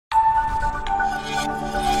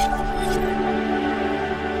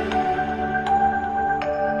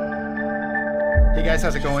Guys,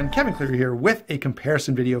 how's it going? Kevin Cleary here with a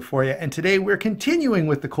comparison video for you, and today we're continuing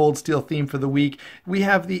with the cold steel theme for the week. We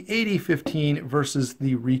have the 8015 versus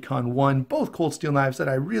the Recon 1, both cold steel knives that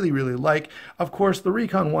I really like. Of course, the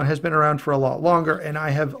Recon 1 has been around for a lot longer, and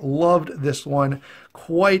I have loved this one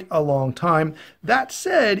quite a long time. That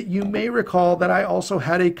said, you may recall that I also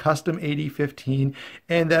had a custom 8015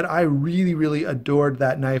 and that I really adored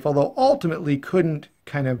that knife, although ultimately couldn't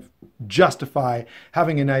kind of justify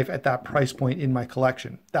having a knife at that price point in my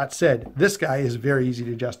collection. That said, this guy is very easy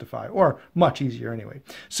to justify, or much easier anyway.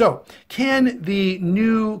 So, can the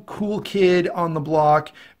new cool kid on the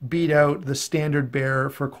block beat out the standard bearer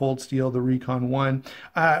for cold steel, the Recon 1?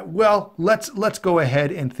 Well, let's go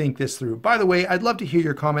ahead and think this through. By the way, I'd love to hear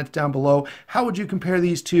your comments down below. How would you compare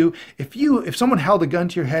these two? If someone held a gun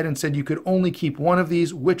to your head and said you could only keep one of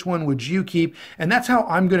these, which one would you keep? And that's how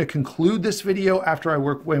I'm going to conclude this video after I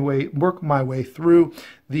work my way through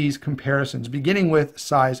these comparisons, beginning with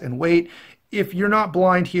size and weight. If you're not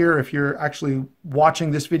blind here, if you're actually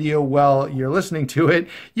watching this video while you're listening to it,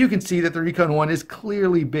 you can see that the Recon 1 is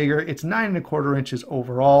clearly bigger. It's 9¼ inches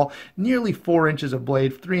overall, nearly 4 inches of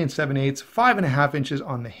blade, 3 7/8, 5½ inches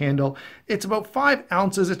on the handle. It's about 5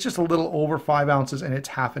 ounces. It's just a little over 5 ounces, and it's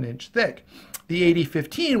 ½ an inch thick. The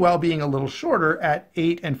 8015, while being a little shorter at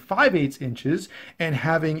 8 5/8 inches and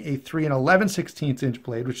having a 3 11/16 inch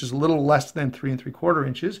blade, which is a little less than 3 3/4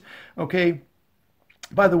 inches, okay?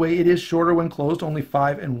 By the way, it is shorter when closed, only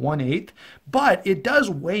 5 1/8, but it does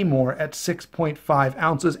weigh more at 6.5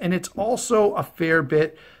 ounces, and it's also a fair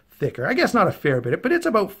bit thicker. I guess not a fair bit, but it's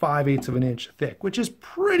about 5/8 of an inch thick, which is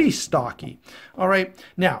pretty stocky. All right,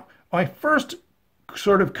 now, my first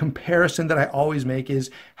sort of comparison that I always make is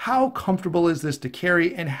how comfortable is this to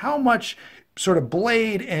carry, and how much sort of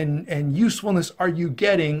blade and usefulness are you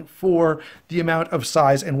getting for the amount of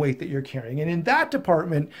size and weight that you're carrying. And in that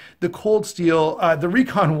department, the cold steel, the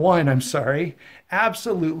Recon 1, I'm sorry,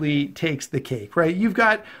 absolutely takes the cake, right? You've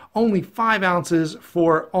got only 5 ounces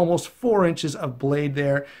for almost 4 inches of blade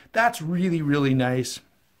there. That's really nice.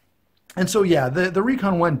 And so, yeah, the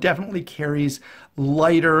Recon 1 definitely carries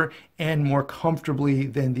lighter and more comfortably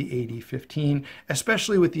than the 8015,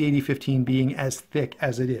 especially with the 8015 being as thick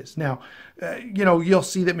as it is. Now, you know, you'll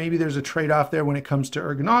see that maybe there's a trade-off there when it comes to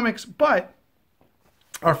ergonomics, but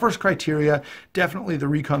our first criteria, definitely the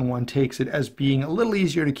Recon 1 takes it as being a little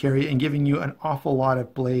easier to carry and giving you an awful lot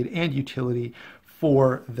of blade and utility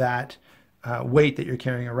for that weight that you're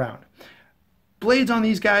carrying around. Blades on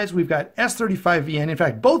these guys, we've got S35VN. In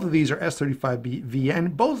fact, both of these are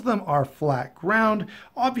S35VN. Both of them are flat ground.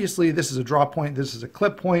 Obviously, this is a draw point. This is a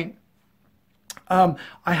clip point.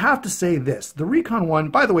 I have to say this, the Recon 1,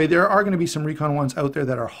 by the way, there are going to be some Recon 1s out there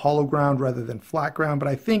that are hollow ground rather than flat ground, but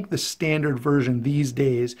I think the standard version these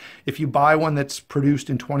days, if you buy one that's produced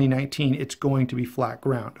in 2019, it's going to be flat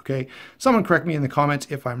ground, okay? Someone correct me in the comments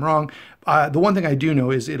if I'm wrong. The one thing I do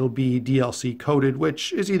know is it'll be DLC coated,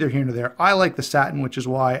 which is either here or there. I like the satin, which is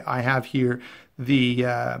why I have here the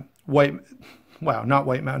not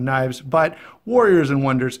White Mountain Knives, but Warriors and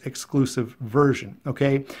Wonders exclusive version,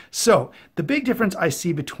 okay? So, the big difference I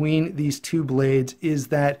see between these two blades is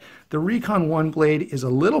that the Recon 1 blade is a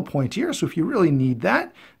little pointier, so if you really need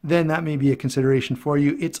that, then that may be a consideration for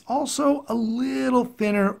you. It's also a little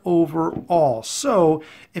thinner overall. So,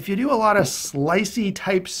 if you do a lot of slicey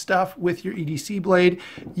type stuff with your EDC blade,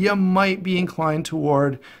 you might be inclined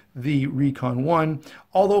toward the Recon 1.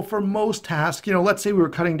 Although for most tasks, you know, let's say we were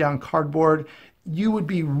cutting down cardboard, you would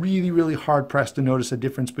be really hard pressed to notice a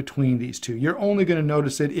difference between these two. You're only going to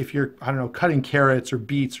notice it if you're, I don't know, cutting carrots or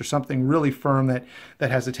beets or something really firm that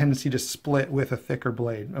has a tendency to split with a thicker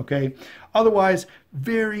blade, okay? Otherwise,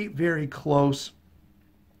 very close.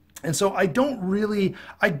 And so I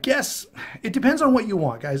guess it depends on what you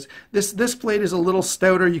want, guys. This blade is a little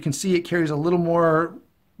stouter. You can see it carries a little more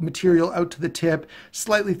material out to the tip,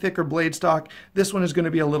 slightly thicker blade stock. This one is going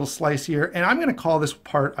to be a little slicier, and I'm going to call this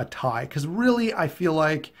part a tie, because really I feel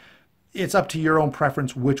like it's up to your own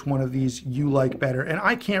preference which one of these you like better, and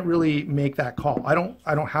I can't really make that call. I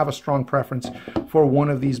don't have a strong preference for one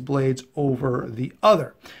of these blades over the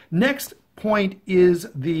other. Next point is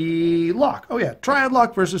the lock. Oh yeah, triad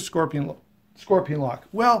lock versus scorpion lock.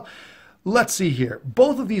 Well, let's see here.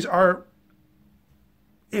 Both of these are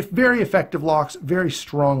very effective locks, very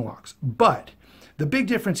strong locks, but the big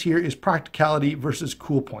difference here is practicality versus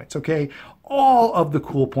cool points, okay? All of the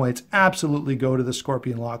cool points absolutely go to the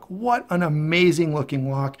scorpion lock. What an amazing looking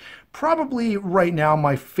lock. Probably right now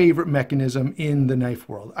my favorite mechanism in the knife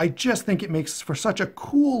world. I just think it makes for such a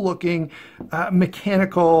cool looking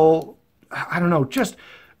mechanical, I don't know, just,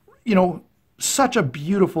 you know, such a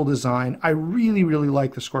beautiful design. I really, really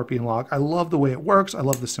like the Scorpion lock. I love the way it works. I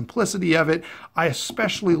love the simplicity of it. I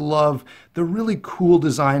especially love the really cool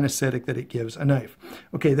design aesthetic that it gives a knife.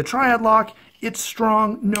 Okay, the Triad lock, it's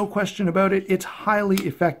strong, no question about it. It's highly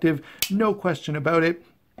effective, no question about it.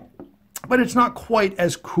 But it's not quite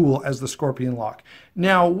as cool as the Scorpion lock.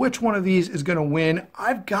 Now, which one of these is going to win?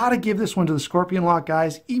 I've got to give this one to the Scorpion lock,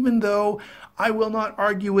 guys, even though I will not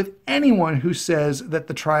argue with anyone who says that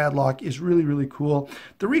the Triad lock is really, really cool.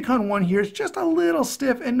 The Recon 1 here is just a little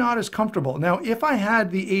stiff and not as comfortable. Now, if I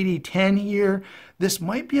had the 8010 here, this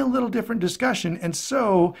might be a little different discussion, and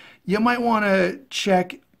so you might want to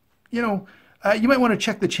check, you might want to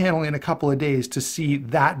check the channel in a couple of days to see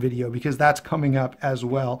that video, because that's coming up as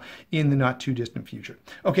well in the not too distant future.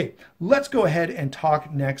 Okay, let's go ahead and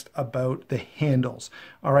talk next about the handles.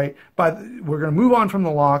 All right, but we're going to move on from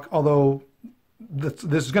the lock, although this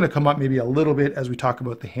is going to come up maybe a little bit as we talk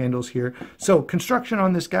about the handles here. So construction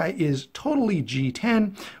on this guy is totally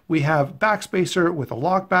G10. We have backspacer with a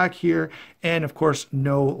lock back here, and of course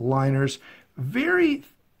no liners. Very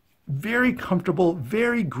comfortable,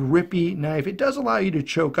 very grippy knife. It does allow you to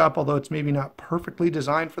choke up, although it's maybe not perfectly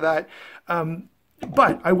designed for that.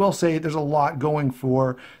 But I will say there's a lot going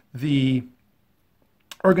for the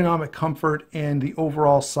ergonomic comfort and the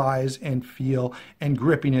overall size and feel and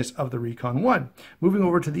grippiness of the Recon 1. Moving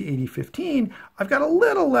over to the 8015, I've got a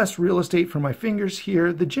little less real estate for my fingers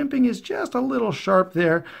here. The jimping is just a little sharp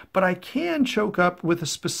there, but I can choke up with a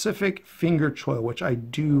specific finger choil, which I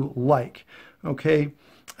do like. Okay.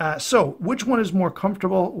 So which one is more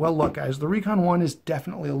comfortable? Well, look, guys, the Recon 1 is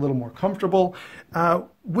definitely a little more comfortable.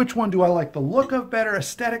 Which one do I like the look of better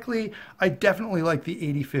aesthetically? I definitely like the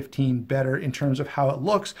 8015 better in terms of how it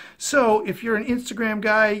looks. So if you're an Instagram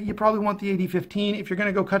guy, you probably want the 8015. If you're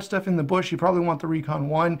going to go cut stuff in the bush, you probably want the Recon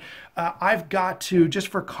 1. I've got to, just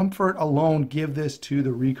for comfort alone, give this to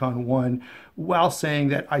the Recon 1 while saying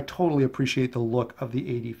that I totally appreciate the look of the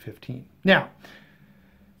 8015. Now,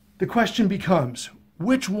 the question becomes,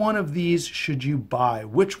 which one of these should you buy?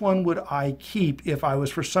 Which one would I keep if I was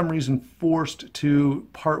for some reason forced to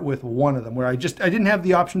part with one of them, where I didn't have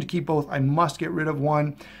the option to keep both, I must get rid of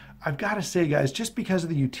one? I've got to say, guys, just because of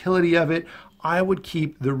the utility of it, I would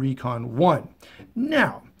keep the Recon 1.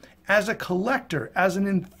 Now, as a collector, as an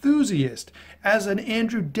enthusiast, as an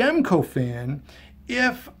Andrew Demko fan,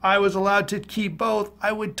 if I was allowed to keep both,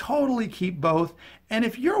 I would totally keep both. And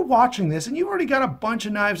if you're watching this and you've already got a bunch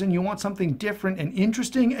of knives and you want something different and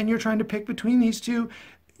interesting and you're trying to pick between these two,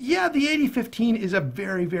 yeah, the 8015 is a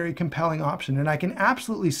very, very compelling option. And I can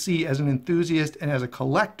absolutely see, as an enthusiast and as a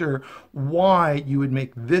collector, why you would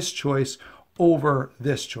make this choice over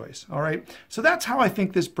this choice. All right. So that's how I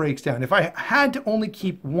think this breaks down. If I had to only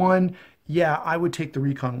keep one, yeah, I would take the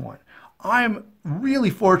Recon 1. I'm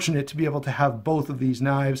really fortunate to be able to have both of these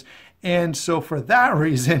knives, and so for that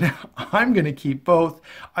reason, I'm going to keep both.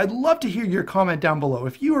 I'd love to hear your comment down below.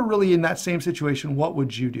 If you were really in that same situation, what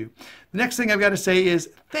would you do? The next thing I've got to say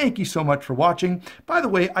is thank you so much for watching. By the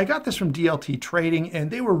way, I got this from DLT Trading,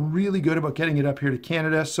 and they were really good about getting it up here to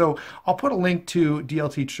Canada, so I'll put a link to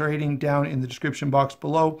DLT Trading down in the description box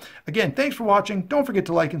below. Again, thanks for watching. Don't forget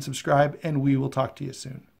to like and subscribe, and we will talk to you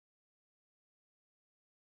soon.